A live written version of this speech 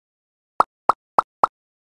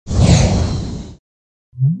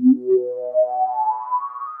Well,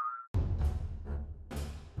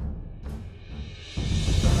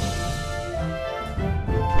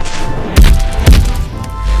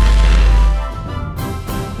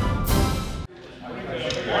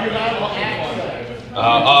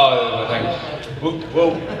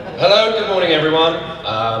 hello, good morning everyone.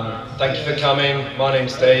 Thank you for coming. My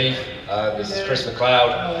name's Dave. This is Chris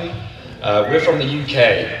McLeod. We're from the UK.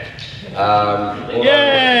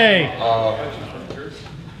 Yay!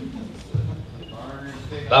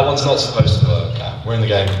 That one's not supposed to work. We're in the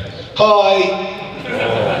game. Hi!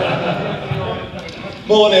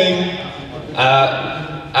 Morning!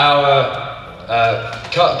 Our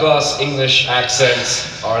cut glass English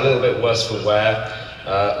accents are a little bit worse for wear,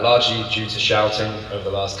 largely due to shouting over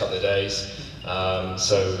the last couple of days.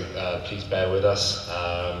 So please bear with us.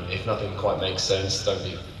 If nothing quite makes sense, don't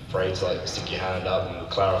be afraid to stick your hand up and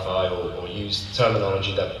clarify or use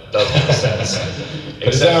terminology that does make sense.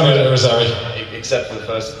 Except for the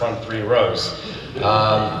first front 3 rows.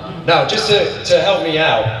 Now, just to help me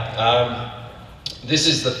out, this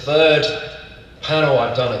is the 3rd panel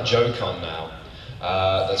I've done at JoeCon now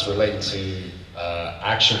that's related to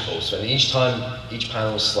Action Force, and each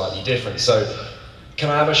panel is slightly different. So, can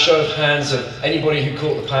I have a show of hands of anybody who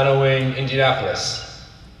caught the panel in Indianapolis?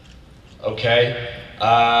 Okay.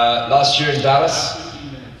 Last year in Dallas?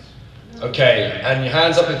 Okay, and your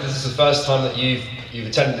hands up if this is the first time that you've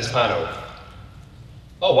attended this panel.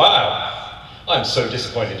 Oh wow, I'm so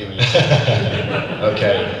disappointed in you.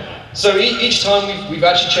 Okay, so each time we've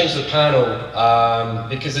actually changed the panel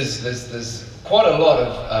because there's quite a lot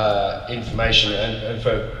of information, and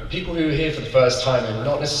for people who are here for the first time and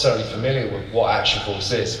not necessarily familiar with what Action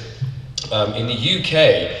Force is, in the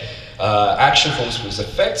UK, Action Force was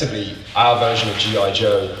effectively our version of G.I.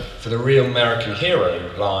 Joe for the Real American Hero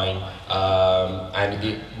line, and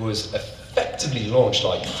it was effectively launched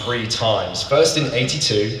like 3 times. First in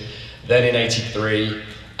 '82, then in '83,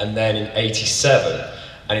 and then in '87.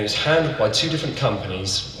 And it was handled by 2 different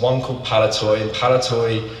companies, one called Palitoy, and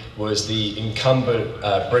Palitoy was the incumbent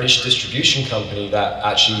British distribution company that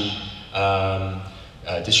actually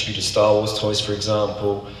distributed Star Wars toys, for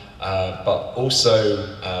example, but also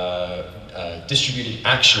distributed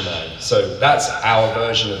Action Man. So that's our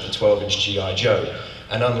version of the 12-inch G.I. Joe.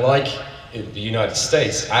 And unlike in the United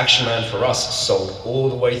States, Action Man for us sold all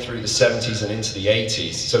the way through the 70s and into the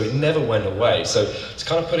 80s, so it never went away. So to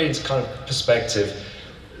kind of put it into kind of perspective,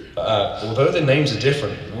 although the names are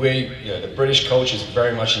different, the British culture is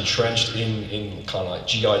very much entrenched in kind of like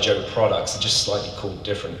G.I. Joe products, they're just slightly called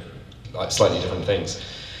different, like slightly different things.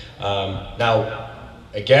 Now,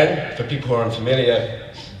 again, for people who are unfamiliar,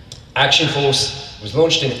 Action Force was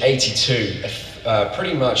launched in '82,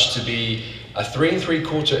 pretty much to be a 3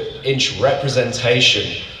 3/4 inch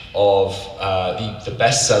representation of the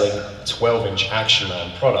best-selling 12-inch Action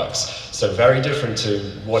Man products. So very different to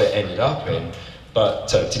what it ended up in. But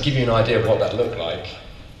to give you an idea of what that looked like.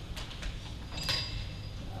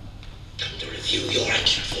 Come to review your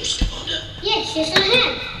Action Force, Commander. Yes, I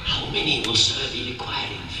have. How many will Sir be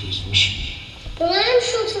requiring for his mission? Well, I'm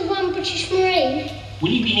short of 1 British Marine. Will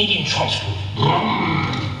you be needing transport?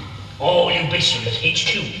 Or will you base him at HQ?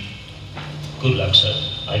 Good luck, sir.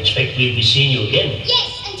 I expect we'll be seeing you again.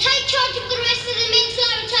 Yes, and take charge of the rest of the men till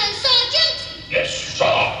I return, Sergeant! Yes,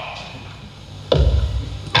 sir.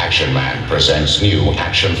 Action Man presents new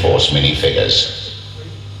Action Force minifigures.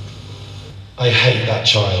 I hate that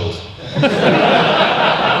child.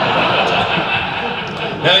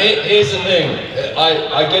 Now here's the thing,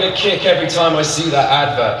 I get a kick every time I see that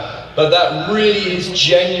advert, but that really is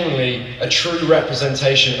genuinely a true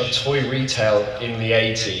representation of toy retail in the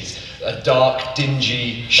 80s. A dark,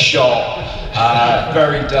 dingy shop,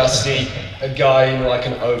 very dusty, a guy in like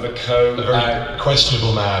an overcoat. A very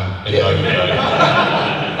questionable man in an overcoat.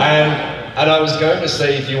 And I was going to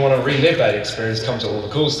say, if you want to relive that experience, come to all the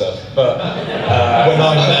cool stuff, but when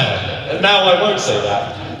I'm there. Now I won't say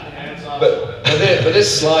that. But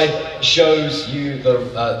this slide shows you the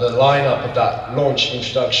lineup of that launch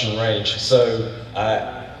introduction range. So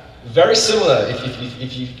very similar.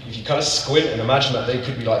 If you kind of squint and imagine that they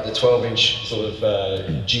could be like the 12-inch sort of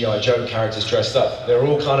G.I. Joe characters dressed up. They're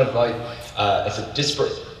all kind of like it's a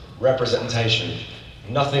disparate representation.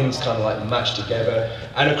 Nothing's kind of like matched together,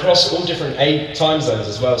 and across all different time zones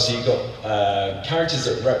as well. So you've got characters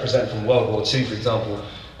that represent from World War II, for example,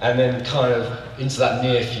 and then kind of into that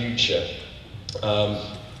near future.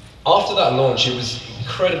 After that launch, it was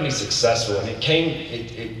incredibly successful, and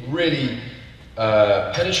it really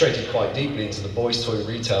penetrated quite deeply into the boys' toy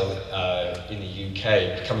retail in the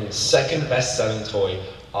UK, becoming the 2nd best-selling toy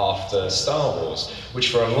after Star Wars, which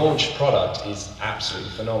for a launch product is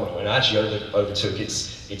absolutely phenomenal, and actually overtook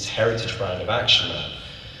its heritage brand of Action Man.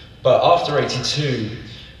 But after '82,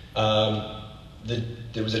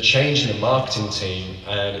 there was a change in the marketing team,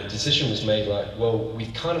 and a decision was made like, well,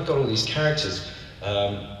 we've kind of got all these characters,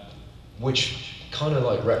 which kind of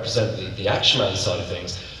like represent the Action Man side of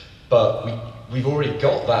things, but we've already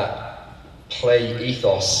got that play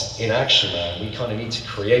ethos in Action Man. We kind of need to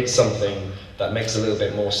create something that makes a little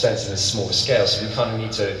bit more sense in a smaller scale, so we kind of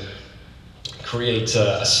need to create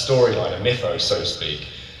a storyline, a mythos, so to speak.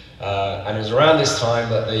 And it was around this time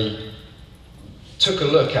that they took a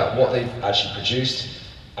look at what they've actually produced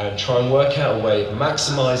and try and work out a way of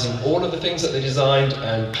maximizing all of the things that they designed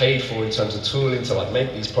and paid for in terms of tooling to like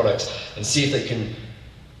make these products, and see if they can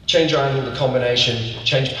change around all the combination,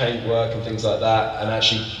 change paintwork and things like that, and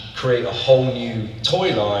actually create a whole new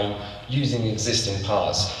toy line using existing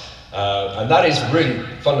parts. And that is really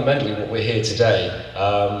fundamentally what we're here today.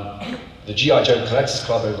 The G.I. Joe Collectors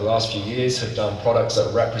Club over the last few years have done products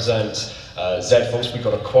that represent Z-Force. We've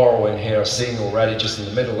got a Quarrel in here, I've seen already just in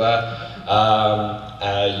the middle there.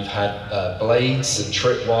 You've had Blades and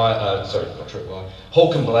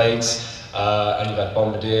Hawk and Blades, and you've had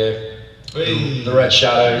Bombardier, the Red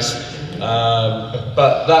Shadows.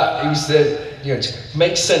 But that, it was to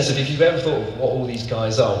make sense of, if you've ever thought of what all these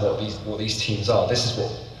guys are, what these teams are, this is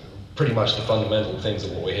what pretty much the fundamental things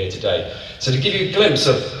of what we're here today. So to give you a glimpse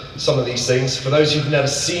of some of these things, for those who've never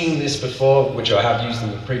seen this before, which I have used in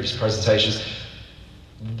the previous presentations,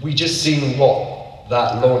 we just seen what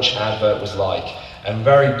that launch advert was like. And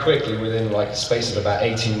very quickly, within like a space of about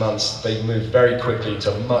 18 months, they moved very quickly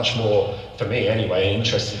to much more, for me anyway,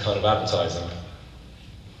 interesting kind of advertising.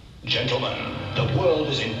 Gentlemen, the world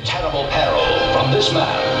is in terrible peril from this man,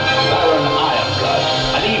 Baron Ironblood,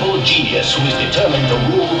 an evil genius who is determined to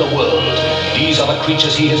rule the world. These are the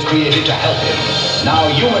creatures he has created to help him. Now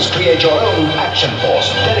you must create your own action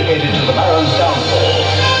force dedicated to the Baron's downfall.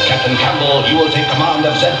 Captain Campbell, you will take command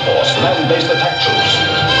of Z-Force, land-based attack troops.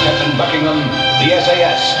 Captain Buckingham, the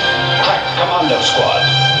SAS, Crack Commando Squad.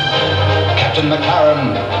 Captain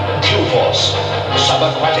McLaren, Q-Force,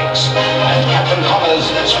 Subaquatics, and Captain Connors,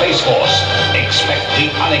 Space Force. Expect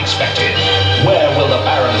the unexpected. Where will the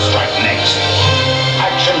Baron strike next?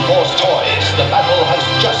 Action Force Toys, the battle has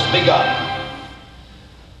just begun.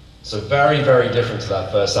 So very, very different to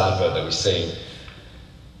that first advert that we've seen.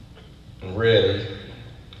 And really,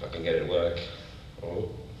 if I can get it to work. Oh.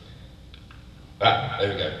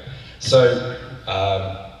 There we go. So,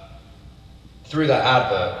 through that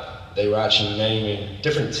advert, they were actually naming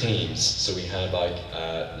different teams. So we had like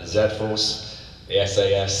the Z-Force, the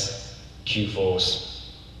SAS,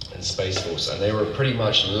 Q-Force, and Space Force. And they were pretty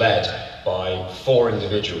much led by 4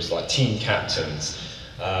 individuals, like team captains.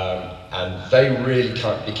 And they really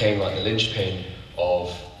kind of became like the linchpin of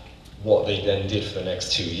what they then did for the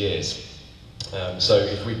next 2 years. So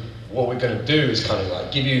what we're going to do is kind of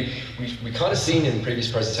like give you, we've kind of seen in previous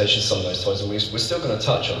presentations some of those toys, and we're still going to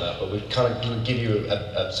touch on that, but we're kind of going to give you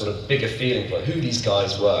a sort of bigger feeling for who these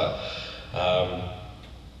guys were,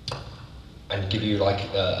 and give you like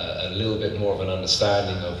a little bit more of an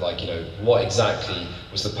understanding of like, what exactly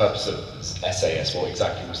was the purpose of SAS, what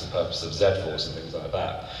exactly was the purpose of Z-Force and things like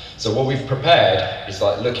that. So what we've prepared is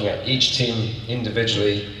like looking at each team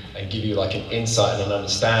individually and give you like an insight and an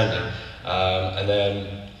understanding. And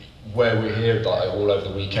then where we're here like all over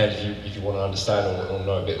the weekend, if you want to understand or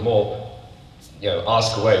know a bit more,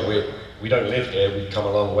 ask away. We don't live here, we've come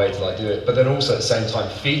a long way to like do it, but then also at the same time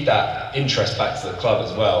feed that interest back to the club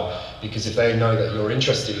as well, because if they know that you're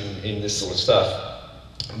interested in this sort of stuff,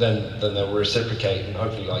 then they'll reciprocate and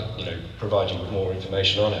hopefully provide you with more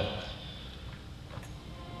information on it.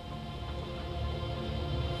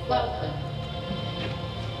 Welcome.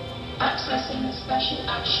 Accessing the Special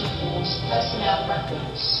Action Force personnel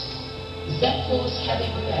records. Z-Force Heavy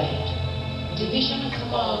Brigade. Division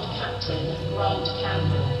Command Captain Grant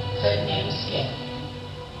Campbell, codename Skip.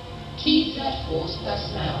 Key Z-Force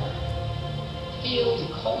personnel. Field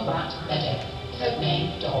Combat Medic,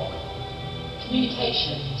 codename Dog.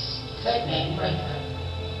 Communications, codename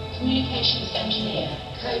Roper. Communications Engineer,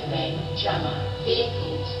 codename Jammer.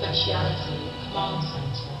 Vehicle Speciality, Command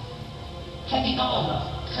Center. Heavy Armor,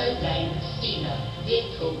 codename Steamer.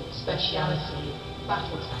 Vehicle Speciality,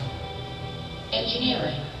 Battle Tank.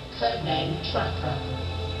 Engineering, codename Tracker.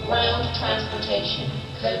 Ground Transportation,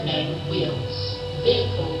 codename Wheels.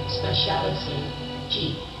 Vehicle Speciality,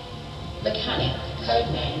 Jeep. Mechanic,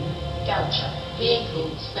 codename Goucher.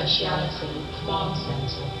 Vehicle Speciality, Command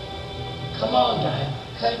Center. Commando,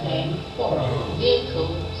 codename Quarrel.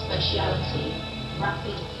 Vehicle Speciality,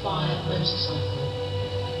 Rapid Fire Motorcycle.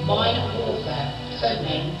 Mine Warfare,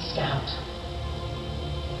 codename Scout.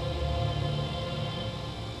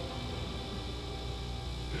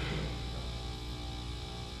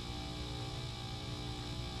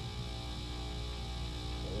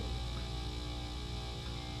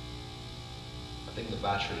 I think the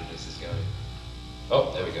battery of this is going.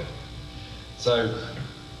 Oh, there we go. So,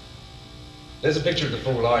 there's a picture of the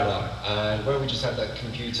full lineup, and where we just had that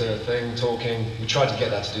computer thing talking, we tried to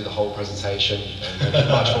get that to do the whole presentation and make it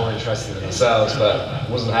much more interesting than ourselves, but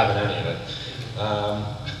wasn't having any of it.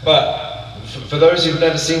 But for those who've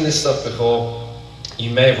never seen this stuff before,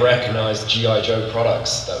 you may have recognized G.I. Joe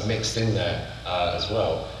products that were mixed in there as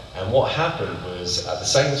well. And what happened was, at the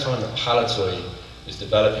same time that Palitoy was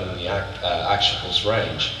developing the Action Force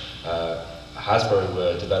range, Hasbro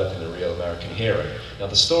were developing the Real American Hero. Now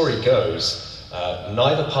the story goes,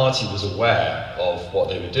 neither party was aware of what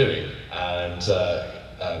they were doing, and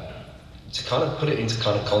to kind of put it into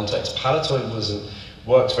kind of context, Palitoy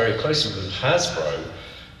worked very closely with Hasbro,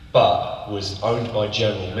 but was owned by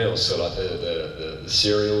General Mills, so like the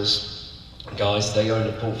cereals guys, they owned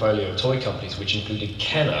a portfolio of toy companies which included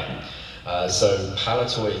Kenner. So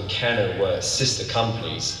Palitoy and Kenner were sister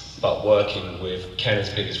companies, but working with Kenner's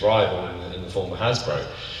biggest rival in the form of Hasbro.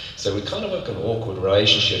 So we kind of like an awkward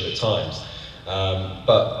relationship at times.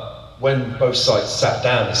 But when both sides sat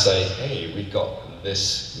down and say, hey, we've got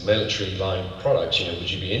this military line product, you know, would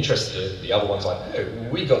you be interested in it? The other one's like, hey,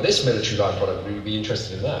 we got this military line product, would you be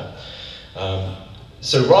interested in that?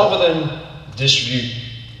 So rather than distribute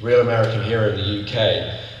Real American Hero in the UK,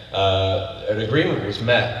 an agreement was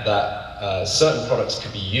met that certain products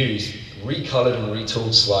could be used, recolored and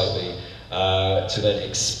retooled slightly, to then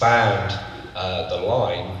expand the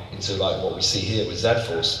line into like what we see here with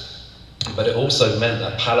Z-Force. But it also meant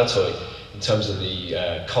that Palitoy, in terms of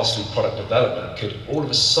the costly product development, could all of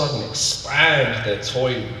a sudden expand their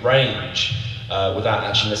toy range without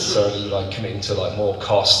actually necessarily like committing to like more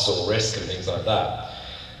costs or risk and things like that.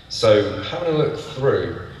 So having a look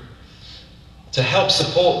through, to help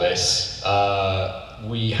support this,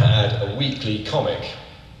 we had a weekly comic,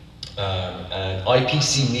 and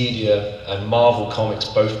IPC Media and Marvel Comics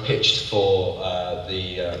both pitched for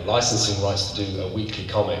the licensing rights to do a weekly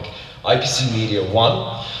comic. IPC Media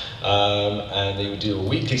won, and they would do a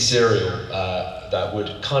weekly serial that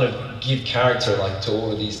would kind of give character like to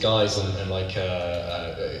all of these guys and like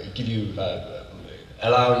give you,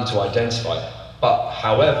 allow you to identify. But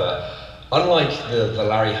however, unlike the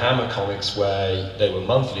Larry Hama comics where they were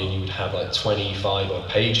monthly and you would have like 25 odd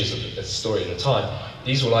pages of a story at a time,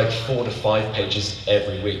 these were like 4 to 5 pages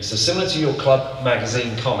every week. So similar to your club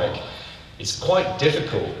magazine comic, it's quite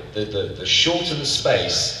difficult. The shorter the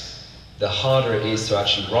space, the harder it is to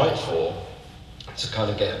actually write for, to kind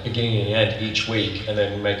of get a beginning and an end each week and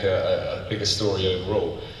then make a bigger story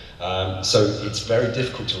overall. So it's very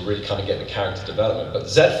difficult to really kind of get the character development. But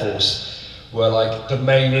Z-Force were like the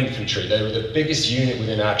main infantry. They were the biggest unit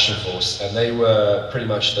within Action Force, and they were pretty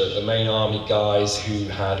much the main army guys who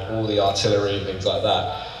had all the artillery and things like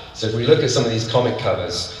that. So if we look at some of these comic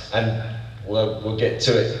covers, and we'll get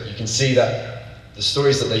to it, you can see that the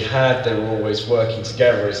stories that they had, they were always working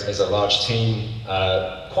together as a large team,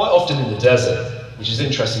 quite often in the desert, which is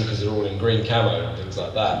interesting because they're all in green camo and things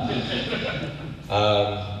like that.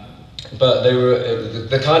 But they were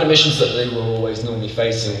the kind of missions that they were always normally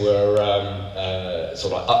facing were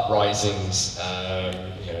sort of like uprisings,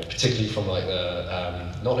 you know, particularly from like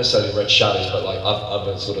the not necessarily Red Shadows, but like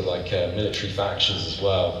other sort of like military factions as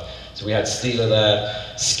well. So we had Steeler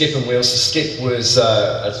there, Skip and Will. So Skip was,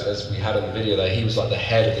 as we had on the video there, he was like the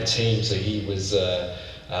head of the team. So he was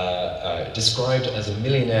described as a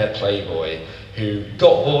millionaire playboy who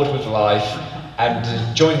got bored with life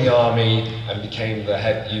and joined the army and became the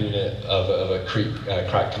head unit of a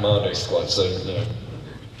crack commando squad. So, you know,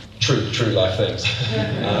 true life things.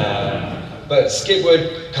 But Skip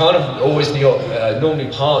would kind of always be normally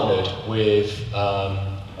partnered with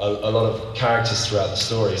a lot of characters throughout the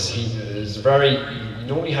stories. He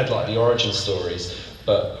normally had like the origin stories,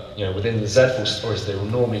 but you know, within the Z-Force stories, they were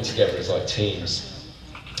normally together as like teams.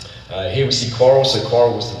 Here we see Quarrel. So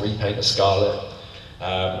Quarrel was the repaint of Scarlet,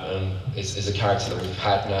 and is a character that we've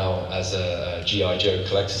had now as a G.I. Joe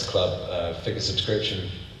Collectors Club figure subscription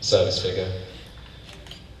service figure.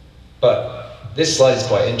 But this slide is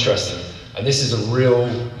quite interesting. And this is a real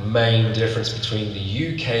main difference between the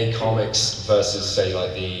UK comics versus, say,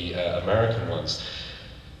 like the American ones.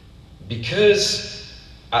 Because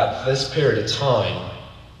at this period of time,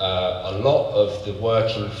 a lot of the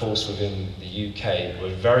working force within the UK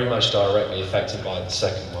were very much directly affected by the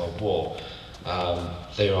Second World War.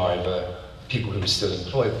 They were either people who were still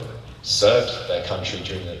employed served their country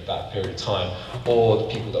during that period of time, or the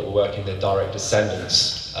people that were working, their direct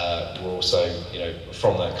descendants were also, you know,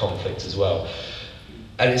 from that conflict as well.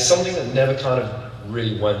 And it's something that never kind of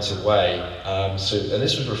really went away. And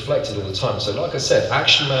this was reflected all the time. So like I said,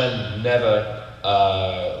 Action Man never,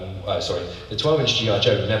 the 12-inch G.I.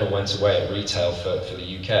 Joe never went away at retail for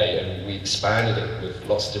the UK, and we expanded it with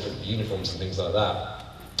lots of different uniforms and things like that.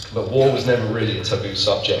 But war was never really a taboo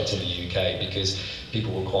subject in the UK because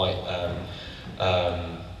people were quite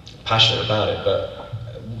passionate about it. But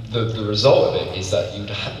the result of it is that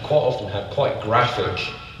you'd quite often have quite graphic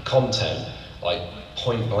content, like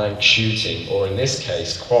point-blank shooting, or in this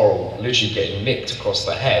case, Quarrel literally getting nicked across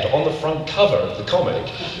the head on the front cover of the comic.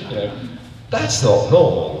 You know, that's not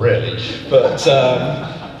normal, really. But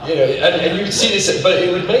you know, and you would see this, but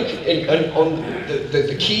it would make,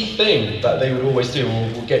 the key thing that they would always do,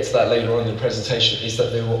 and we'll get to that later on in the presentation, is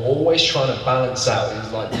that they were always trying to balance out. It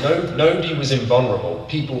was like nobody was invulnerable.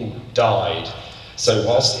 People died. So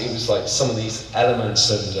whilst it was like some of these elements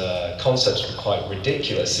and concepts were quite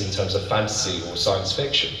ridiculous in terms of fantasy or science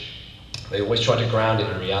fiction, they always tried to ground it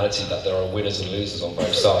in reality that there are winners and losers on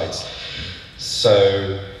both sides.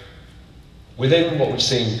 So within what we've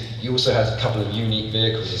seen, you also had a couple of unique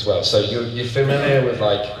vehicles as well. So you're familiar with,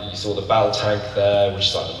 like, you saw the battle tank there, which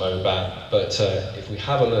is like the MOBAT, but if we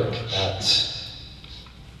have a look at,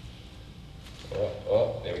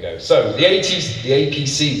 there we go. So the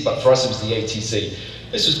APC, but for us it was the ATC.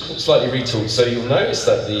 This was slightly retooled, so you'll notice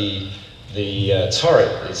that the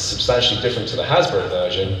turret is substantially different to the Hasbro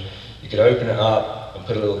version. You could open it up and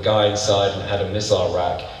put a little guy inside and had a missile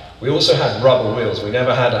rack. We also had rubber wheels. We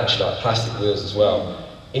never had actually like plastic wheels as well.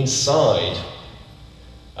 Inside,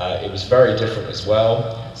 it was very different as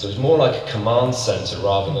well. So it was more like a command center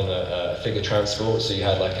rather than a figure transport. So you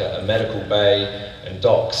had like a medical bay and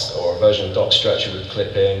docks, or a version of dock stretcher would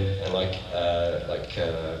clip in, and like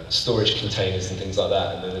storage containers and things like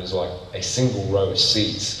that. And then there was like a single row of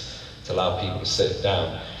seats to allow people to sit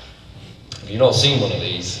down. If you've not seen one of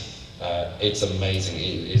these, it's amazing.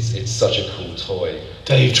 It's such a cool toy.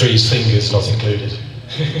 Dave Tree's fingers not included.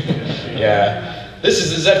 Yeah. This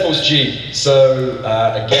is the Z-Force G. So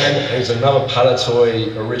again, it was another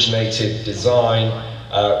Palitoy originated design,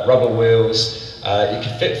 rubber wheels. You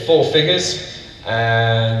could fit 4 figures,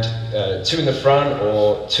 and 2 in the front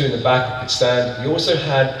or 2 in the back could stand. You also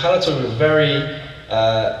had, Palitoy were very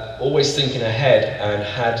always thinking ahead and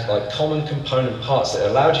had like common component parts that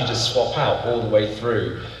allowed you to swap out all the way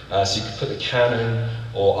through. So you could put the cannon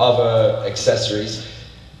or other accessories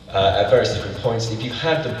at various different points. If you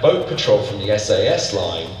had the boat patrol from the SAS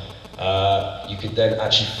line, you could then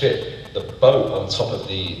actually fit the boat on top of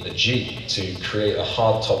the Jeep to create a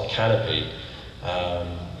hard-top canopy.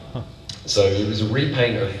 So it was a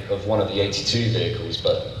repaint of one of the 82 vehicles,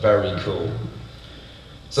 but very cool.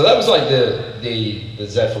 So that was like the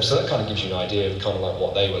Z-Force, so that kind of gives you an idea of kind of like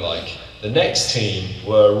what they were like. The next team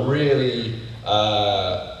were really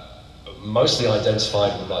mostly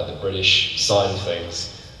identified with like the British side of things,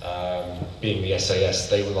 being the SAS.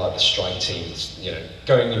 They were like the strike teams, you know,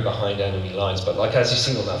 going in behind enemy lines. But like as you've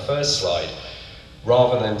seen on that first slide,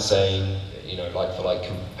 rather than saying, you know, like for like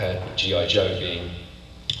compared with G.I. Joe being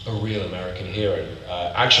a real American hero,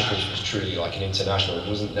 Action Force was truly like an international. It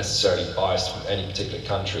wasn't necessarily biased with any particular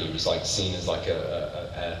country. It was like seen as like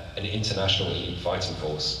an international elite fighting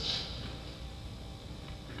force.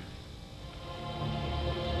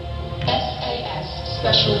 SAS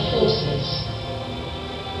Special Forces.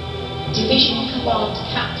 Division Command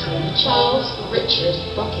Captain Charles Richard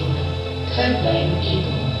Buckingham, codename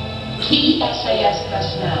Eagle. Key SAS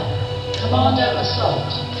personnel: Commando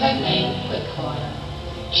Assault, codename Quickfire.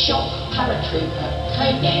 Shock Paratrooper,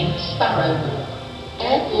 codename Sparrowhawk.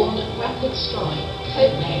 Airborne Rapid Strike,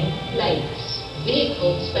 codename Blades.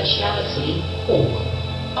 Vehicle Speciality Hawk.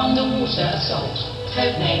 Underwater Assault,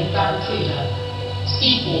 codename Barracuda.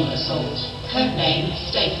 Seaborne Assault, codename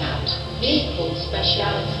Stakeout. Vehicle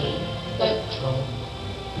Speciality Boat Patrol.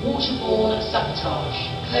 Waterborne Sabotage,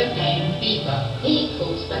 codename Beaver.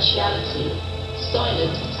 Vehicle Speciality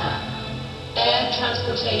Silent Attack. Air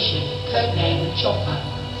Transportation, codename Chopper.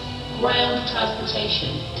 Ground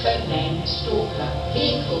Transportation, codename Stalker.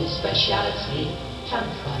 Vehicle Speciality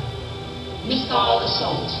Panther. Missile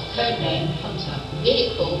Assault, codename Hunter.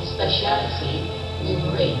 Vehicle Speciality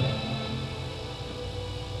Wolverine.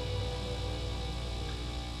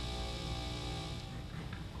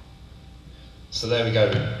 So there we go.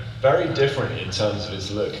 Very different in terms of its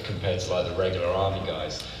look compared to like the regular army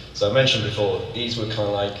guys. So I mentioned before, these were kind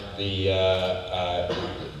of like the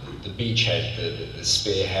beachhead, the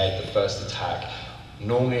spearhead, the first attack.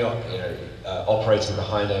 normally operating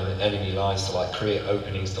behind enemy lines to like create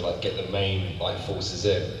openings to like get the main like forces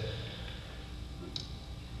in.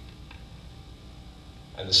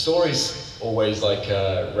 And the stories always like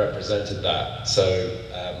represented that. So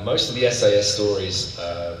most of the SAS stories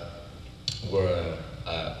were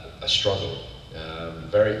a struggle,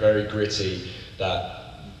 very, very gritty, that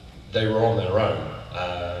they were on their own,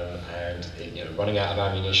 and running out of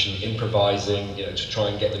ammunition, improvising, to try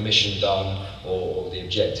and get the mission done or the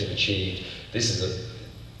objective achieved. This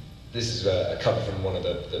is a cover from one of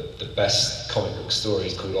the best comic book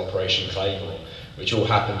stories called Operation Claymore, which all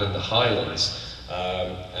happened in the Highlands.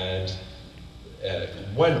 And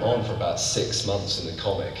went on for about 6 months in the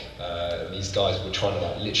comic. These guys were trying to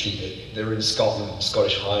like literally, they were in Scotland,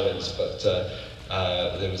 Scottish Highlands, but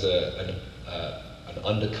there was an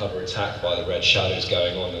undercover attack by the Red Shadows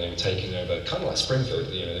going on, and they were taking over, kind of like Springfield,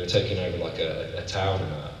 they were taking over like a town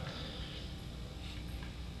and that.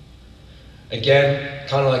 Again,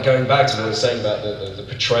 kind of like going back to what I was saying about the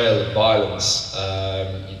portrayal of violence,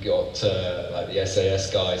 you've got like the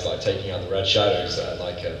SAS guys like taking out the Red Shadows at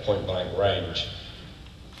like a point-blank range.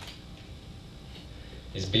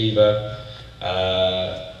 His Beaver,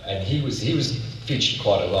 and he was featured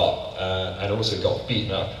quite a lot, and also got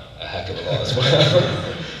beaten up a heck of a lot as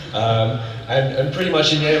well. And pretty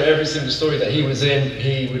much in every single story that he was in,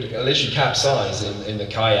 he would literally capsize in the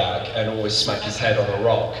kayak and always smack his head on a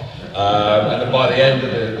rock. And then by the end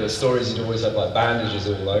of the stories, he'd always have like bandages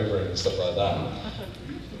all over him and stuff like that.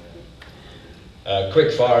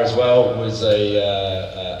 Quickfire as well was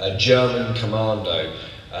a German commando,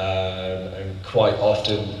 and quite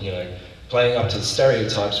often, playing up to the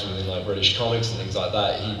stereotypes within like British comics and things like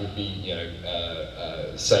that, he would be,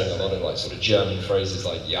 saying a lot of like sort of German phrases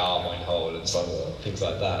like "Ja, mein Hole" and some things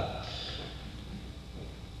like that.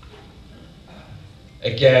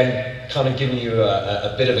 Again, kind of giving you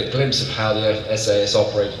a bit of a glimpse of how the SAS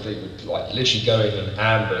operated. They would like literally go in and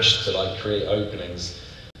ambush to like create openings.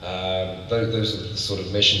 Those are the sort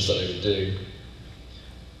of missions that they would do.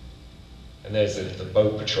 And there's the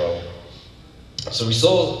boat patrol. So we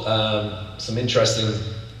saw some interesting,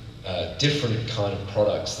 different kind of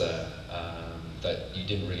products there that you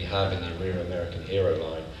didn't really have in the Rear American Hero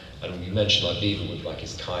line. And we mentioned like Beaver with like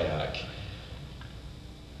his kayak.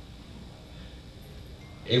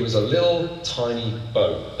 It was a little tiny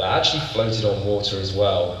boat that actually floated on water as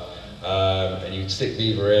well. And you'd stick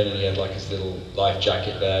Beaver in, and he had like his little life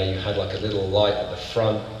jacket there. You had like a little light at the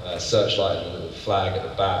front, a searchlight, and a little flag at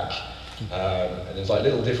the back. And there's like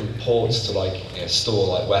little different ports to like store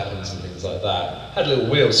like weapons and things like that. Had little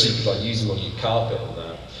wheels so you could like use them on your carpet and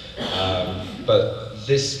that. But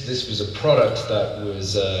this was a product that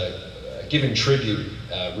was given tribute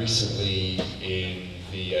recently in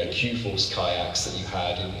the Q-Force kayaks that you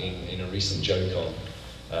had in a recent JoeCon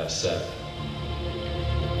set.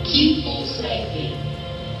 Q-Force Navy.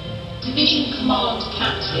 Division Command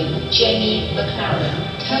Captain Jamie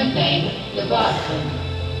McLaren, codename Leviathan.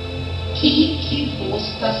 Key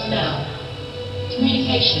Q-Force personnel.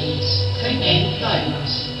 Communications, codename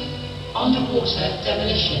Clones. Underwater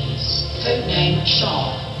demolitions, codename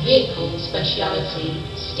Shark. Vehicle speciality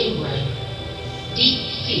Stingray. Deep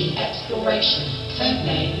sea exploration,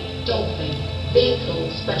 codename Dolphin. Vehicle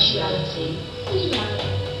speciality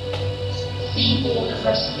Wheelie. Seaborne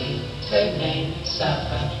rescue, codename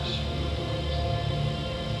Surfer.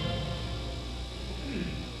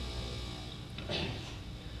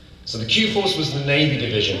 So the Q-Force was the Navy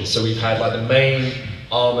division, so we've had like the main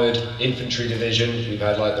armoured infantry division, we've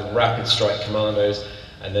had like the rapid strike commandos,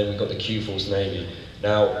 and then we've got the Q-Force Navy.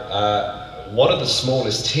 Now, one of the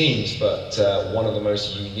smallest teams, but one of the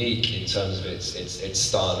most unique in terms of its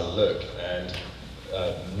style and look, and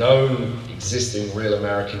no existing Real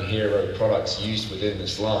American Hero products used within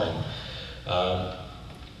this line.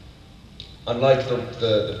 Unlike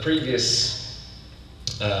the previous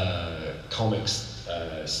comics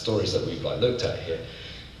stories that we've like looked at here,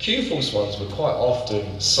 Q-Force ones were quite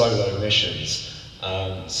often solo missions.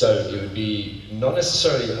 So it would be not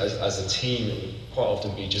necessarily as a team, it would quite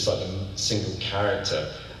often be just like a single character.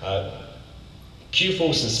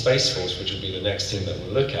 Q-Force and Space Force, which would be the next team that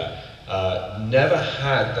we'll look at, never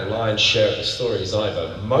had the lion's share of the stories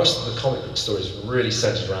either. Most of the comic book stories were really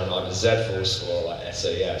centered around either Z-Force or like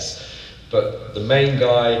SAS. But the main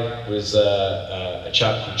guy was a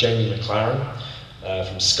chap called Jamie McLaren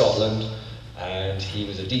from Scotland, and he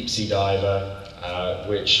was a deep sea diver,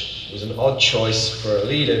 which was an odd choice for a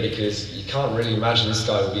leader because you can't really imagine this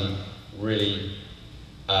guy would be really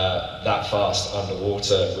that fast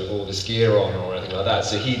underwater with all this gear on or anything like that.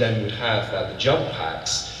 So he then would have like the jump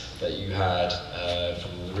packs that you had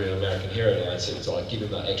from the real American hero line, so to like give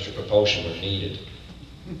him that extra propulsion when needed.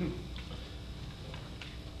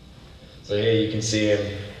 So here you can see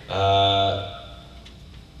him.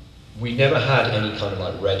 We never had any kind of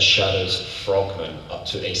like Red Shadow's frogmen up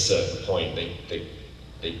to a certain point.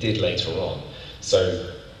 They did later on.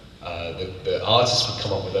 So the artists would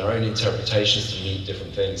come up with their own interpretations to meet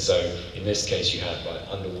different things. So in this case, you had like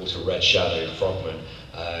underwater Red Shadow frogmen,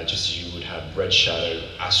 just as you would have Red Shadow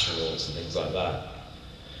astronauts and things like that.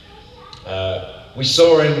 We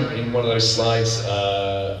saw in one of those slides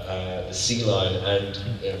the sea lion, and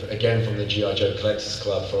again from the G.I. Joe Collectors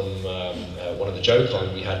Club, from one of the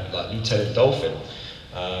Joe-Con, we had like Lieutenant Dolphin.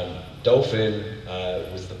 Dolphin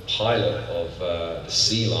was the pilot of the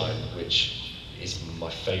Sea Lion, which is my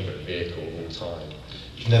favourite vehicle of all time.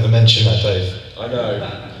 You've never mentioned that, Dave. I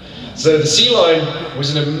know. So the Sea Lion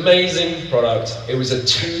was an amazing product. It was a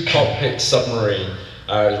 2-cockpit submarine,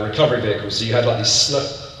 recovery vehicle. So you had like these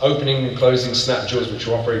opening and closing snap jaws, which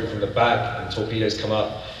were operated from the back, and torpedoes come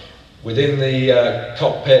up. Within the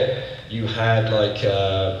cockpit, you had like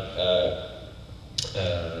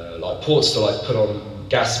ports to like put on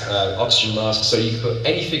gas, oxygen masks, so you could put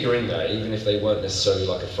any figure in there, even if they weren't necessarily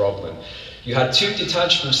like a frogman. You had 2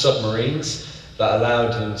 detachable submarines that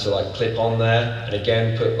allowed them to like clip on there, and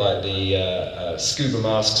again put like the scuba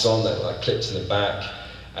masks on that like clipped in the back,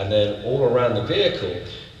 and then all around the vehicle.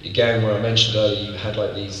 Again, where I mentioned earlier, you had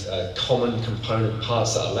like these common component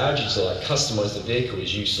parts that allowed you to like customize the vehicle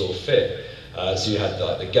as you saw fit. So you had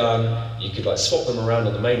like the gun, you could like swap them around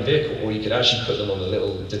on the main vehicle, or you could actually put them on the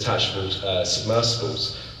little detachable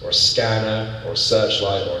submersibles, or a scanner, or a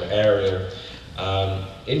searchlight, or an aerial.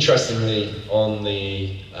 Interestingly, on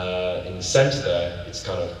the in the center there, it's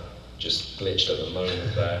kind of just glitched at the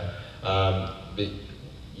moment there. But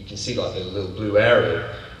you can see like the little blue aerial.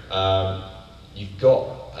 You've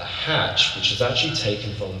got a hatch which is actually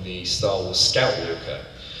taken from the Star Wars Scout Walker.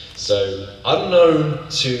 So unknown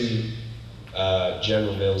to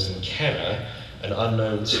General Mills and Kenner, and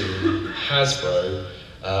unknown to Hasbro,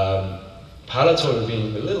 Palitoy were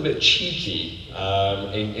being a little bit cheeky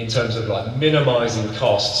in terms of like minimizing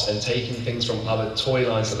costs and taking things from other toy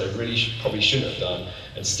lines that they really probably shouldn't have done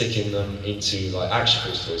and sticking them into like Action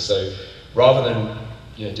Force toys. So rather than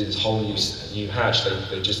do this whole new hatch,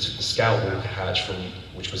 they just took the Scout Walker hatch,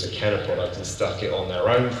 which was a Kenner product, and stuck it on their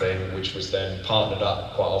own thing, which was then partnered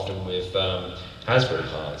up quite often with Hasbro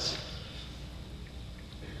parts.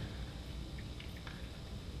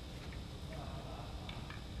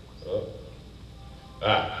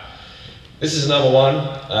 This is another one,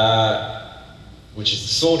 which is the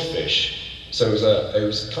Swordfish. So it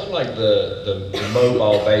was kind of like the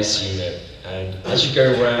mobile base unit, and as you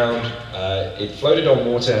go around, it floated on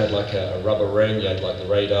water, had like a rubber ring, you had like the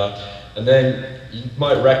radar, and then you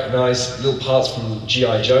might recognize little parts from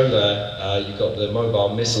G.I. Joe there. You've got the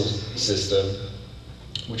mobile missile system,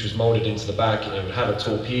 which was molded into the back, and it would have a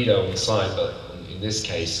torpedo on the side, but in this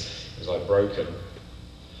case, it was like broken.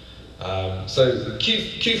 So the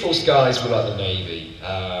Q-Force guys were like the Navy,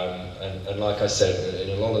 and like I said, in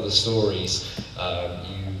a lot of the stories,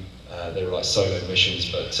 they were like solo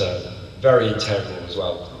missions, but very integral as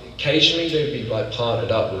well. Occasionally they'd be like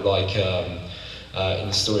partnered up with like in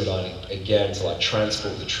the storyline again to like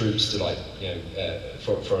transport the troops to like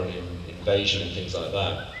for an invasion and things like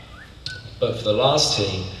that. But for the last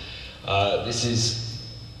team, this is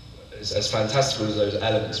as fantastical as those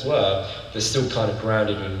elements were, they're still kind of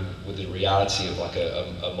grounded with the reality of like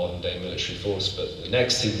a modern day military force. But the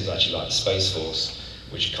next team was actually like the Space Force,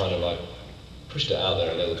 which kind of like pushed it out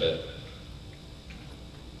there a little bit.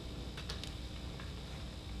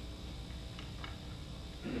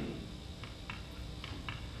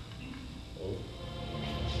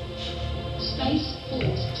 Space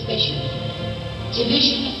Force Division.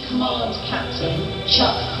 Division Command Captain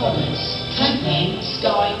Chuck Connors. Codename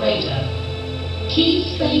Sky Raider.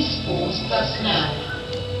 Key Space Force personnel.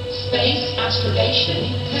 Space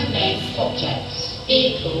Astrogation, codename Objects.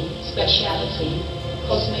 Vehicle Speciality,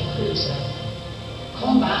 Cosmic Cruiser.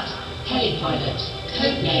 Combat Helipilot,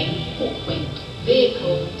 codename Hawkwing.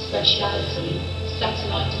 Vehicle Speciality,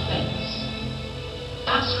 Satellite Defense.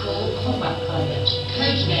 Astral Combat Pilot,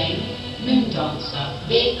 codename Moondancer.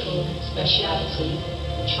 Vehicle Speciality,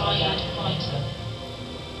 Triad Fighter.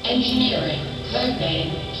 Engineering,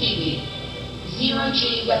 codename Kiwi.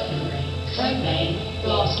 Zero-G Weaponry, codename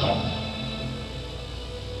Blast Off.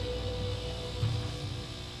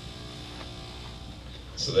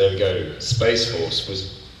 So there we go. Space Force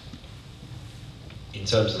was, in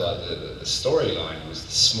terms of like the storyline, was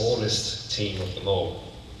the smallest team of them all.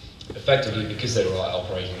 Effectively, because they were like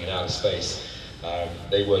operating in outer space,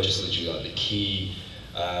 They were just literally like the key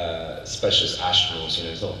specialist astronauts. You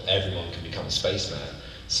know, it's not everyone can become a spaceman.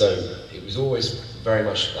 So it was always very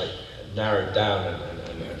much like narrowed down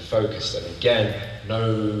and focused. And again,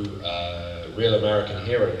 no real American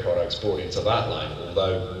hero products brought into that line.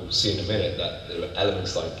 Although we'll see in a minute that there were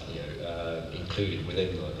elements like included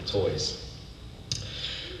within like, the toys.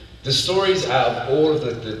 The stories out of all of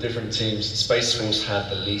the different teams, Space Force had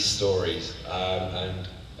the least stories, and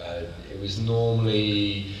it was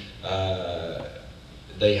normally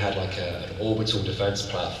they had like an orbital defense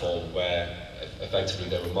platform where effectively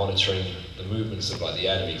they were monitoring the movements of like the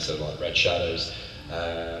enemy, so like red shadows.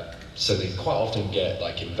 So they quite often get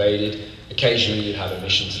like invaded. Occasionally you'd have a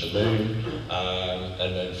mission to the moon,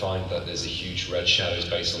 and then find that there's a huge red shadows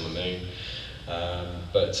base on the moon.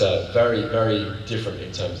 But very, very different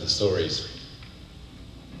in terms of stories.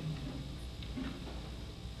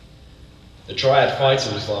 The Triad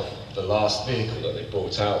Fighter was like the last vehicle that they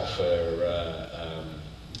brought out for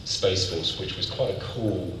Space Force, which was quite a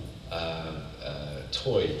cool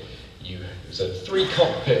toy. It was a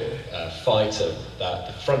 3-cockpit fighter that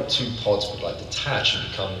the front 2 pods would like detach and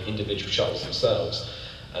become individual shuttles themselves.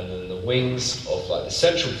 And then the wings of like the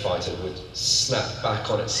central fighter would snap back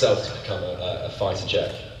on itself to become a fighter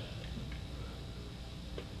jet.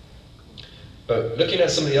 But looking at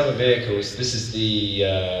some of the other vehicles, this is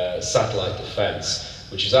the satellite defense,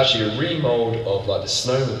 which is actually a remold of like the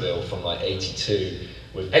snowmobile from like '82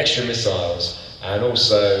 with extra missiles, and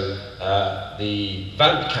also the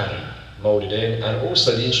vamp cannon molded in, and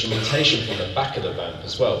also the instrumentation from the back of the vamp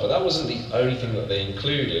as well. But that wasn't the only thing that they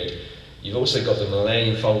included. You've also got the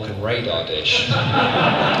Millennium Falcon radar dish,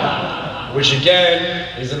 which again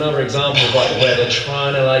is another example of like where they're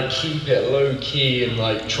trying to like keep it low key and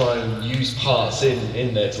like try and use parts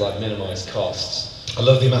in there to like minimize costs. I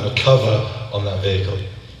love the amount of cover on that vehicle.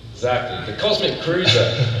 Exactly. The Cosmic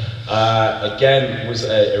Cruiser again was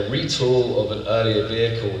a retool of an earlier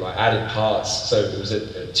vehicle, like added parts. So it was a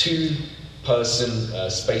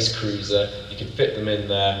 2-person space cruiser. You could fit them in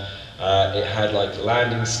there. It had like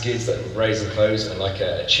landing skids that would raise and close, and like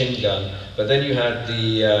a chin gun. But then you had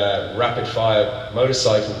the rapid fire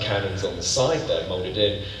motorcycle cannons on the side there molded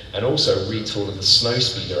in, and also a retool of the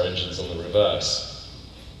snowspeeder engines on the reverse.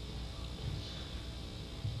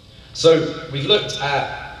 So we've looked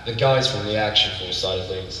at the guys from the Action Force side of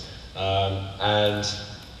things, and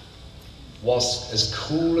whilst as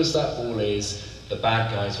cool as that all is, the bad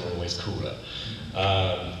guys are always cooler.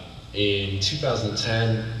 In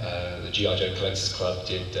 2010, the G.I. Joe Collectors Club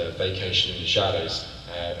did Vacation in the Shadows,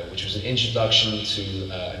 which was an introduction to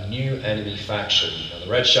a new enemy faction. Now, the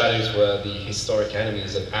Red Shadows were the historic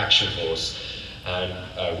enemies of Action Force, and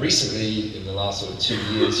recently, in the last sort of 2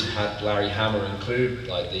 years, you had Larry Hama include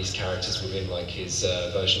like these characters within like his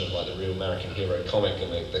version of like the Real American Hero comic,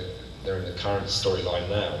 and they're in the current storyline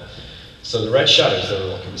now. So the Red Shadows, they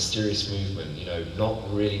were like a mysterious movement. You know, not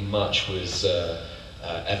really much was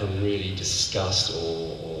ever really discussed,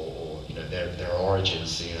 or you know, their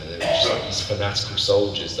origins. You know, they were just like these fanatical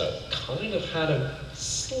soldiers that kind of had a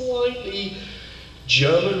slightly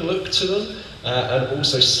German look to them, and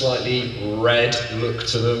also slightly red look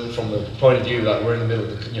to them from the point of view that we're in the middle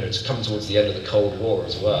of the, you know, to come towards the end of the Cold War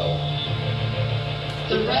as well.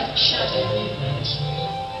 The Red Shadow Movement.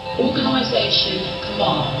 Organisation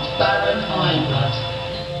Command Baron Ironblood.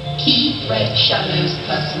 Key Red Shadows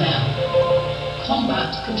personnel.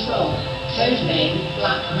 Combat Control, codename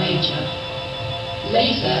Black Major.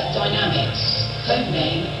 Laser Dynamics,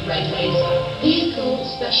 codename Red Laser. Vehicle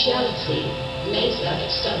Speciality, Laser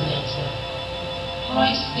Exterminator.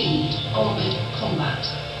 High Speed Armoured Combat,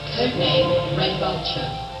 codename Red Vulture.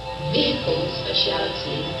 Vehicle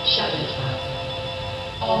Speciality, Shadow Trap.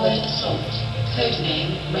 Armoured Assault,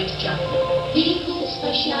 codename Red Jackal. Vehicle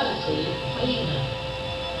Speciality, Hyena.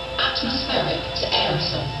 Atmospheric to Air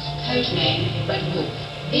Assault, codename Red Wolf.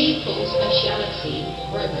 Vehicle Speciality,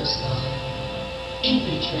 Robostar.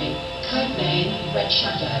 Infantry, codename Red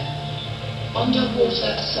Shadow.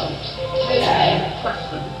 Underwater Assault, codename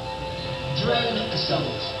Kraken. Drone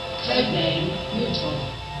Assault, codename Muton.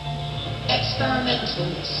 Experimental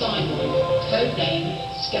Cyborg,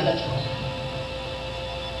 codename Skeleton.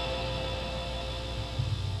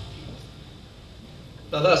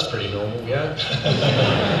 Now that's pretty normal, yeah?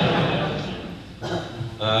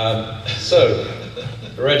 So,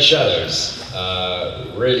 the Red Shadows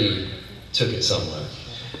really took it somewhere.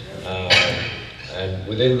 And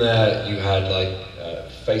within there you had like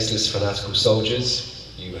faceless fanatical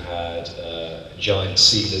soldiers, you had giant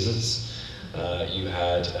sea lizards, you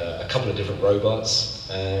had a couple of different robots,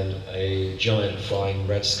 and a giant flying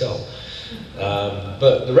red skull.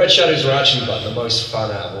 But the Red Shadows were actually like the most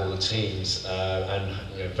fun out of all the teams, and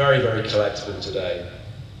very, very collectible today.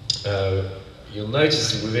 You'll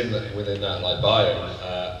notice that within that like biome,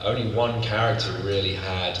 only one character really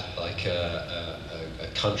had like a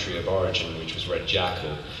country of origin, which was Red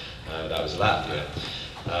Jackal. That was Latvia.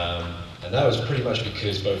 And that was pretty much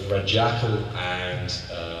because both Red Jackal and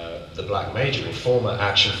the Black Major were former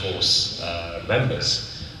Action Force members.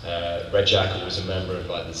 Red Jackal was a member of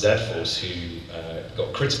like the Z Force who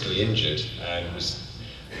got critically injured and was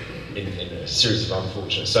in a series of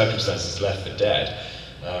unfortunate circumstances left for dead.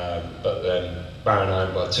 But then Baron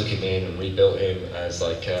Ironblood took him in and rebuilt him as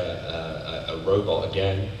like a robot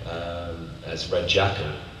again, as Red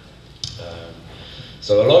Jackal.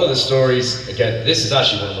 So a lot of the stories, again, this is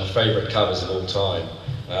actually one of my favourite covers of all time,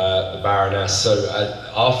 the Baroness. So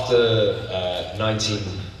after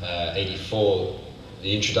 1984,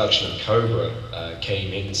 the introduction of Cobra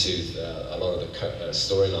came into a lot of the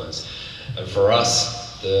storylines. And for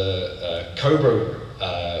us, the Cobra,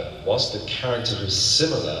 whilst the characters were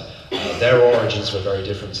similar, their origins were very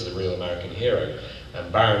different to the real American hero.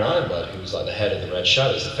 And Baron Ironblood, who was like the head of the Red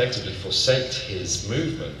Shadows, effectively forsaked his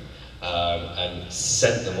movement and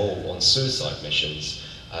sent them all on suicide missions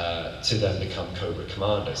to then become Cobra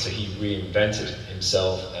Commander. So he reinvented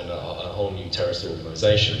himself and a whole new terrorist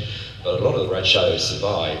organization. But a lot of the Red Shadows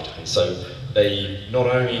survived, and so they not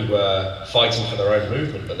only were fighting for their own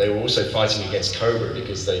movement, but they were also fighting against Cobra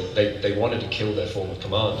because they wanted to kill their former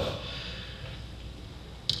commander.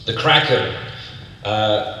 The Kraken,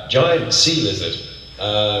 giant sea lizard,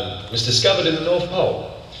 was discovered in the North Pole.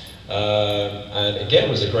 And again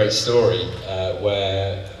was a great story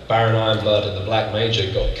where Baron Ironblood and the Black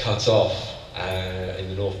Major got cut off in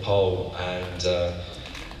the North Pole and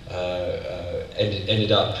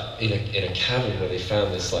ended up in a cavern where they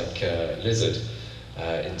found this like lizard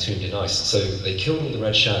entombed in ice. So they killed all the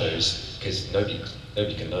Red Shadows because nobody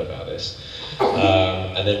can know about this,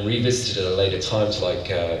 and then revisited at a later time to like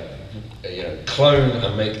clone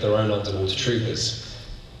and make their own underwater troopers.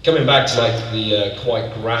 Coming back to like the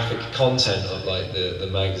quite graphic content of like the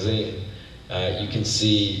magazine, you can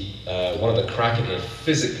see one of the Kraken here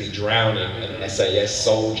physically drowning an SAS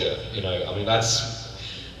soldier. I mean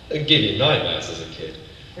it'd give you nightmares as a kid.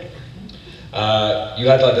 You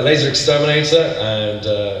had like the Laser Exterminator and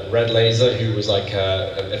Red Laser, who was like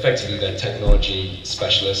effectively their technology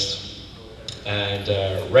specialist, and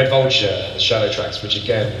Red Vulture and the Shadow Tracks, which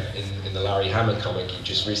again in the Larry Hammond comic you've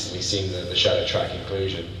just recently seen the Shadow Track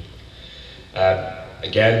inclusion.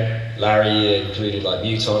 Again, Larry included like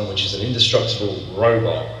Muton, which is an indestructible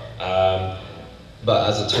robot, but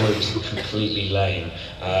as a toy it was completely lame,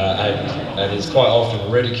 and is quite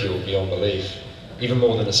often ridiculed beyond belief, even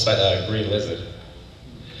more than a green lizard.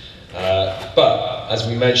 But as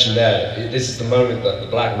we mentioned there, this is the moment that the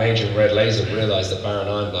Black Major and Red Laser realised that Baron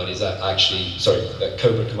Ironblood is that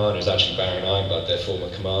Cobra Commander is actually Baron Ironblood, their former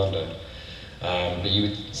commander. But you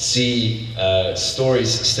would see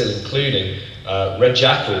stories still including Red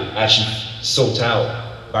Jackal actually sought out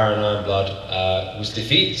Baron Ironblood, was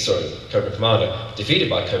Cobra Commander, defeated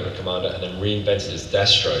by Cobra Commander, and then reinvented as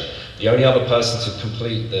Deathstroke. The only other person to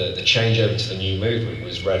complete the changeover to the new movement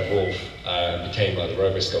was Red Wolf, and became like the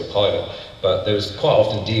Roboskull pilot. But there was quite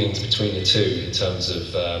often dealings between the two in terms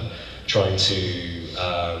of trying to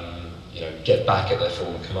get back at their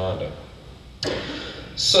former commander.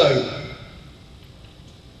 So,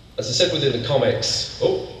 as I said within the comics,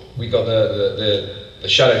 we got the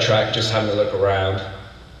Shadow Track, just having a look around.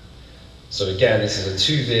 So again, this is a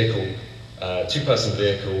two-person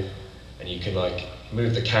vehicle, and you can like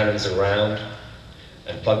move the cannons around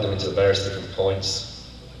and plug them into the various different points,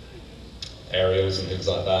 aerials and things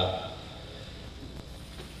like that.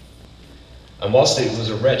 And whilst it was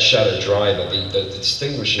a Red Shadow driver, the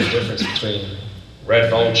distinguishing difference between Red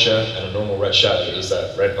Vulture and a normal Red Shadow is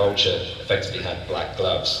that Red Vulture effectively had black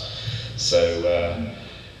gloves. So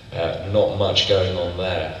not much going on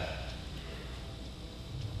there.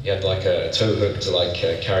 You had like a tow hook to like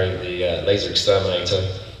carry the Laser Exterminator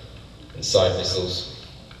and side missiles.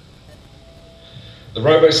 The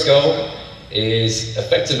Roboskull is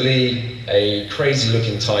effectively a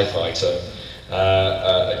crazy-looking TIE fighter,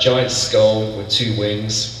 a giant skull with two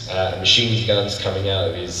wings, machine guns coming out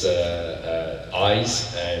of his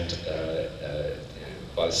eyes and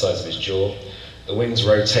by the sides of his jaw. The wings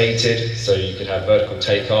rotated, so you could have vertical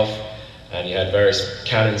takeoff, and you had various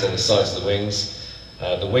cannons on the sides of the wings.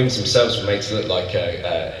 The wings themselves were made to look like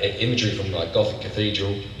imagery from like Gothic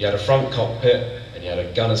cathedral. You had a front cockpit, and you had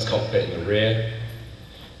a gunner's cockpit in the rear,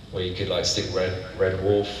 where you could like stick Red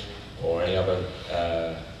Wolf or any other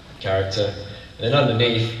character. And then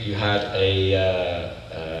underneath you had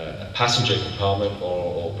a passenger compartment,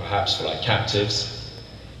 or perhaps for like captives.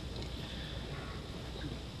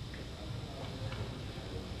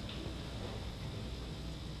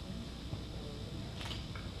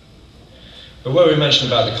 But what we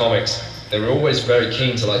mentioned about the comics, they were always very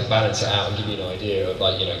keen to like balance it out and give you an idea of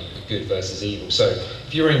like, you know, good versus evil. So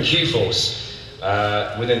if you were in Q-Force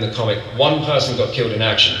within the comic, one person got killed in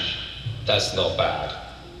action. That's not bad.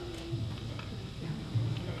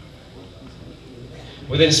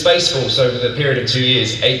 Within Space Force, over the period of 2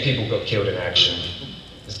 years, 8 people got killed in action.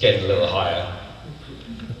 It's getting a little higher.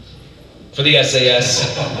 For the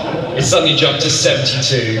SAS, it suddenly jumped to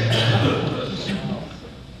 72.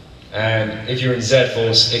 And if you're in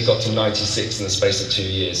Z-Force, it got to 96 in the space of 2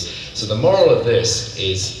 years. So the moral of this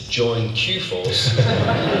is join Q-Force.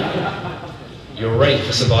 Your rate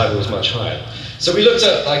for survival is much higher. So we looked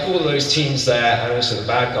at like all of those teams there and also the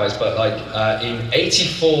bad guys, but like in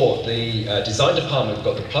 '84, the design department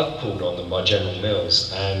got the plug pulled on them by General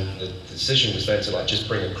Mills, and the decision was then to like just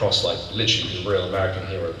bring across like literally the real American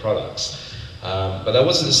hero products. But that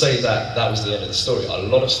wasn't to say that that was the end of the story. A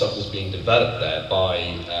lot of stuff was being developed there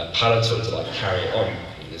by Palitoy to like carry it on.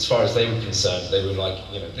 As far as they were concerned, they were like,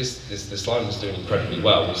 you know, this line was doing incredibly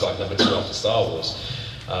well. It was like number 2 after Star Wars.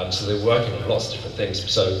 So they were working on lots of different things.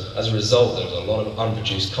 So as a result, there was a lot of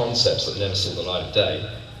unproduced concepts that never saw the light of day.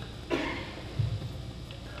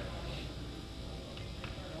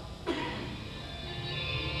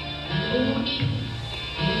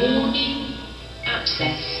 Warning.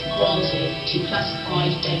 Access granted to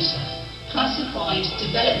classified data. Classified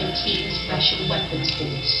Development Team Special Weapons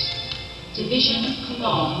Force. Division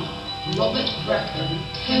Command Robert Breckham,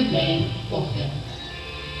 codename Boffin.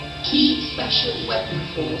 Key Special Weapon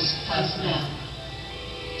Force personnel.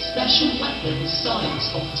 Special Weapons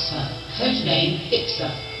Science Officer, codename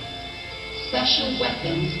Fixer. Special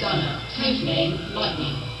Weapons Gunner, codename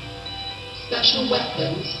Lightning. Special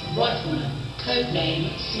Weapons Rifleman,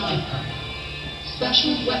 codename Sniper.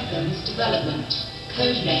 Special Weapons Development,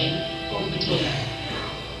 codename Bombardier.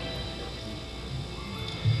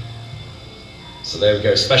 So there we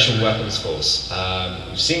go, Special Weapons Force.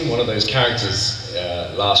 We've seen one of those characters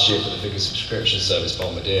last year for the bigger subscription service,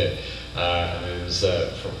 Bombardier. And it was,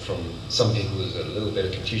 from some people, there was a little bit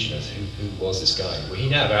of confusion as to who was this guy. Well, he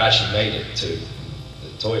never actually made it to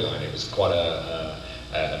the toy line. It was quite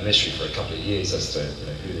a mystery for a couple of years as to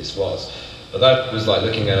who this was. But that was like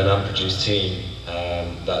looking at an unproduced team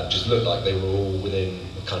that just looked like they were all within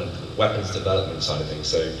the kind of weapons development side of things,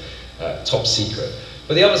 so top secret.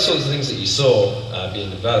 But the other sorts of things that you saw being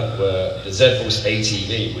developed were the Z-Force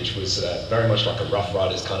ATV, which was very much like a Rough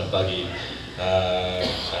Riders kind of buggy.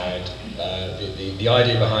 And the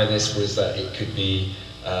idea behind this was that it could be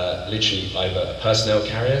literally either a personnel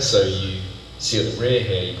carrier, so you see at the rear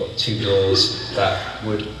here, you've got 2 doors that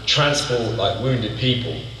would transport like wounded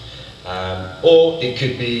people. Or it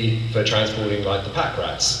could be for transporting like the pack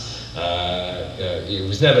rats. It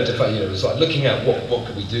was never defined, it was like looking at what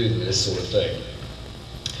could we do with this sort of thing.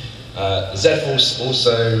 Z-Force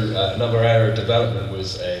also, another area of development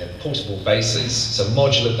was portable bases, so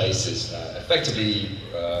modular bases, effectively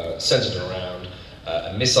centered around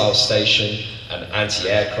a missile station, an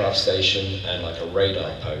anti-aircraft station, and like a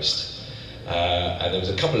radar post. And there was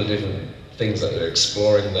a couple of different things that they're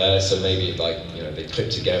exploring there, so maybe like, they clip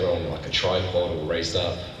together on like a tripod or raised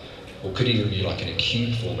up, or could even be like in a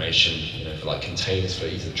cube formation, for like containers for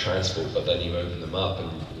ease of transport, but then you open them up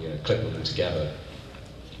and clip them all together.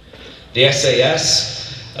 The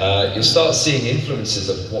SAS, you'll start seeing influences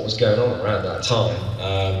of what was going on around that time.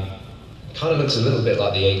 Kind of looks a little bit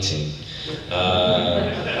like the A-Team.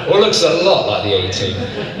 Or looks a lot like the A-Team.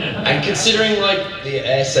 And considering like the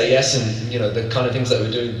SAS and the kind of things that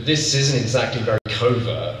we're doing, this isn't exactly very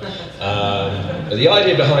covert. But the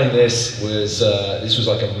idea behind this was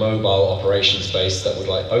like a mobile operations base that would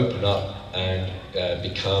like open up and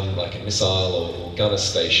become like a missile or gunner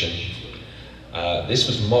station. This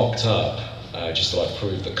was mocked up just to like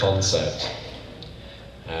prove the concept,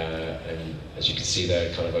 and as you can see there,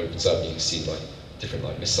 it kind of opens up and you can see like different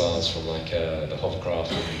like missiles from like the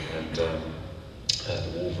hovercraft and the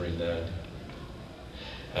Wolverine there.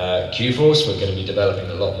 Q-Force, we're going to be developing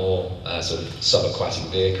a lot more sort of subaquatic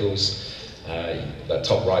vehicles. That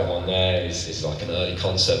top right one there is like an early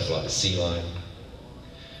concept for like the Sea Lion.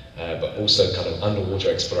 But also kind of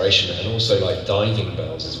underwater exploration and also like diving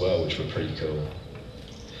bells as well, which were pretty cool.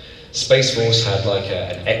 Space Force had like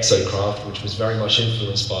an exocraft, which was very much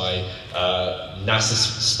influenced by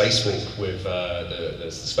NASA's spacewalk with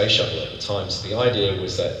the space shuttle at the time. So the idea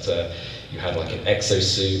was that you had like an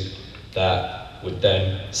exosuit that would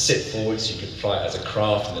then sit forward, so you could fly it as a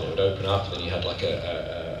craft, and then it would open up, and then you had like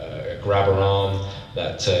a grabber arm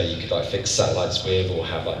that you could like fix satellites with, or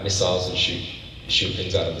have like missiles and shoot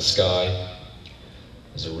things out of the sky.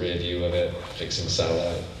 There's a rear view of it, fixing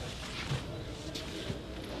satellite.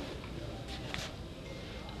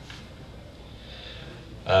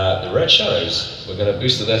 The Red Shadows were going to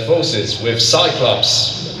boost their forces with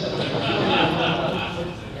Cyclops.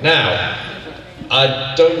 Now,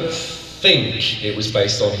 I don't think it was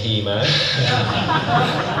based on He-Man,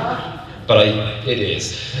 but it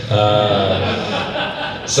is.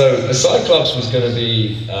 So the Cyclops was going to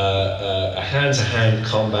be a hand-to-hand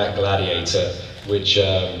combat gladiator, which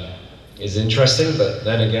is interesting, but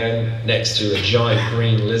then again, next to a giant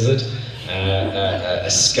green lizard, a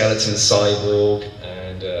skeleton cyborg,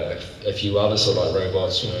 and a few other sort of like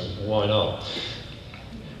robots, you know, why not?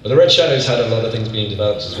 But the Red Shadows had a lot of things being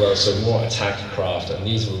developed as well, so more attack craft, and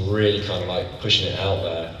these were really kind of like pushing it out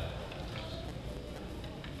there.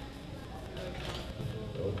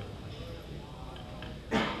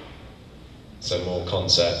 So more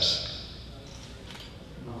concepts.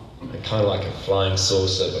 And kind of like a flying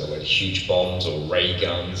saucer, but with huge bombs or ray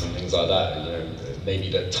guns and things like that. You know, maybe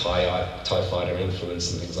the TIE fighter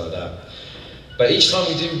influence and things like that. But each time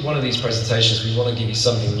we do one of these presentations, we want to give you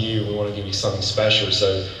something new, we want to give you something special.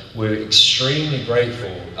 So we're extremely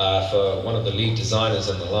grateful for one of the lead designers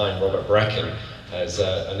on the line, Robert Brecken. And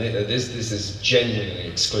this is genuinely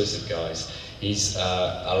exclusive, guys. He's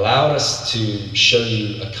allowed us to show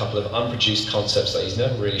you a couple of unproduced concepts that he's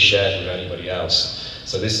never really shared with anybody else.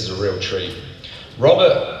 So this is a real treat.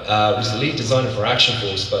 Robert was the lead designer for Action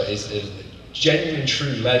Force, but is a genuine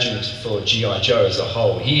true legend for G.I. Joe as a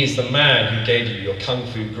whole. He is the man who gave you your Kung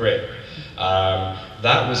Fu grip.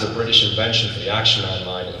 That was a British invention for the Action Man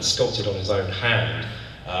line and sculpted on his own hand.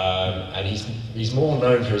 And he's more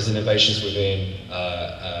known for his innovations within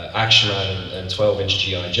Action Man and 12-inch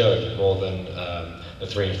G.I. Joe, more than the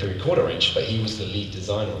 3 3/4 inch, but he was the lead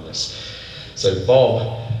designer on this. So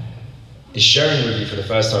Bob is sharing with you for the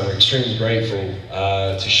first time. We're extremely grateful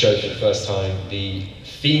to show for the first time the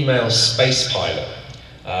female space pilot.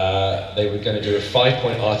 They were going to do a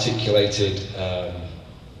 5-point articulated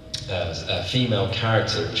female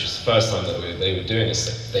character, which was the first time that they were doing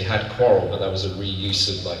this. They had Quarrel, but that was a reuse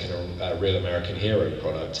of like a Real American Hero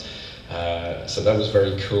product. So that was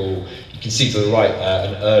very cool. You can see to the right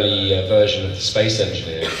an early version of the Space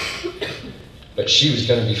Engineer. But she was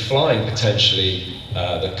going to be flying potentially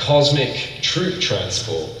the Cosmic Troop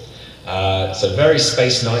Transport. So very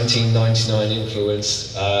Space 1999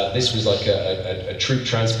 influence. This was like a troop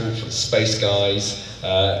transport for the space guys,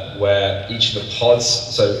 where each of the pods,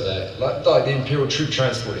 so like the Imperial Troop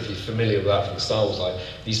Transport, if you're familiar with that from the Star Wars line,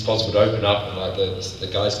 these pods would open up and like the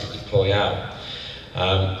guys could deploy out.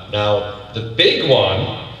 Now the big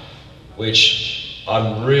one, which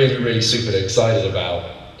I'm really, really super excited about,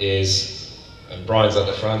 is, and Brian's at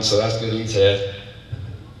the front, so that's good, he's here.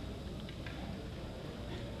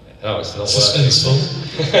 Oh, it's not Suspenseful.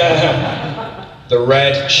 The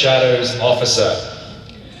Red Shadows Officer.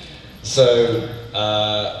 So,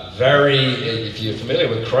 if you're familiar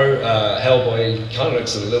with Hellboy, he kind of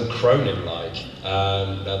looks a little Cronin-like.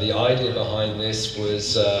 Now, the idea behind this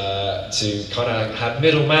was to kind of have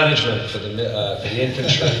middle management for the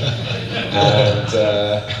infantry, and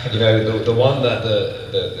you know, the one that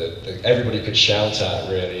everybody could shout at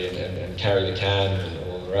really and carry the can and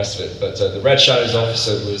all the rest of it. But the Red Shadows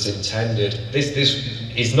Officer was intended. This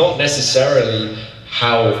is not necessarily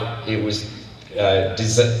how it was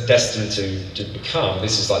destined to become.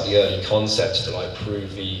 This is like the early concept to like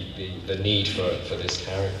prove the need for this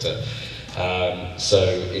character. So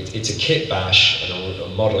it's a kit bash and a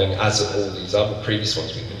modelling, as of all these other previous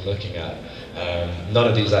ones we've been looking at. None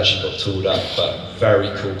of these actually got tooled up, but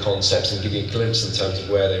very cool concepts and give you a glimpse in terms of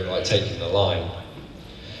where they were like taking the line.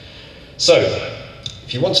 So,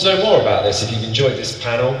 if you want to know more about this, if you've enjoyed this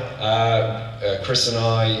panel, Chris and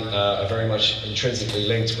I are very much intrinsically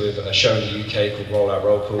linked with a show in the UK called Roll Out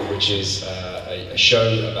Roll Call, which is a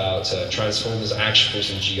show about Transformers, Action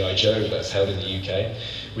Force and G.I. Joe that's held in the UK.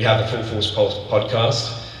 We have the Full Force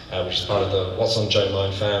podcast, which is part of the What's on Joe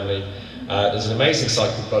Mind family. There's an amazing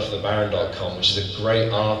site called bloodforthebaron.com, which is a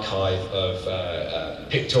great archive of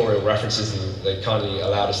pictorial references, and they kindly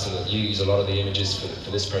allowed us to use a lot of the images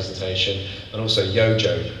for this presentation, and also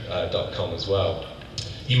yojo.com as well.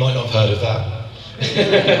 You might not have heard of that.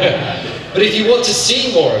 But if you want to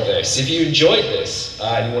see more of this, if you enjoyed this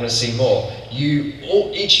and you want to see more,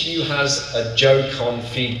 each of you has a JoeCon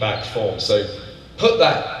feedback form. So put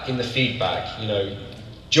that in the feedback. You know,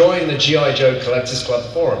 join the G.I. Joe Collectors Club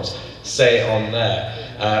forums. Say it on there.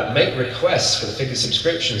 make requests for the figure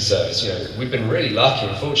subscription service. You know, we've been really lucky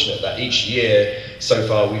and fortunate that each year so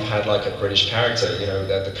far we've had like a British character. You know,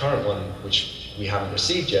 the current one, which we haven't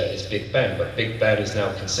received yet, is Big Ben, but Big Ben is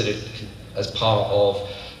now considered as part of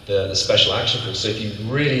the special action force. So if you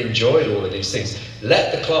really enjoyed all of these things,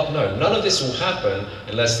 let the club know. None of this will happen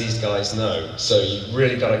unless these guys know. So you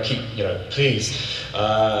really got to keep, you know, please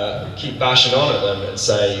keep bashing on at them and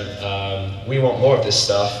say, we want more of this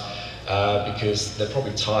stuff, because they're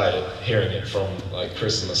probably tired of hearing it from like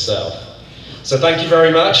Chris and myself. So thank you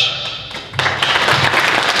very much.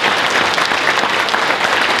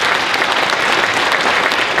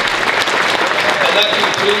 And that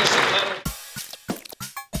concludes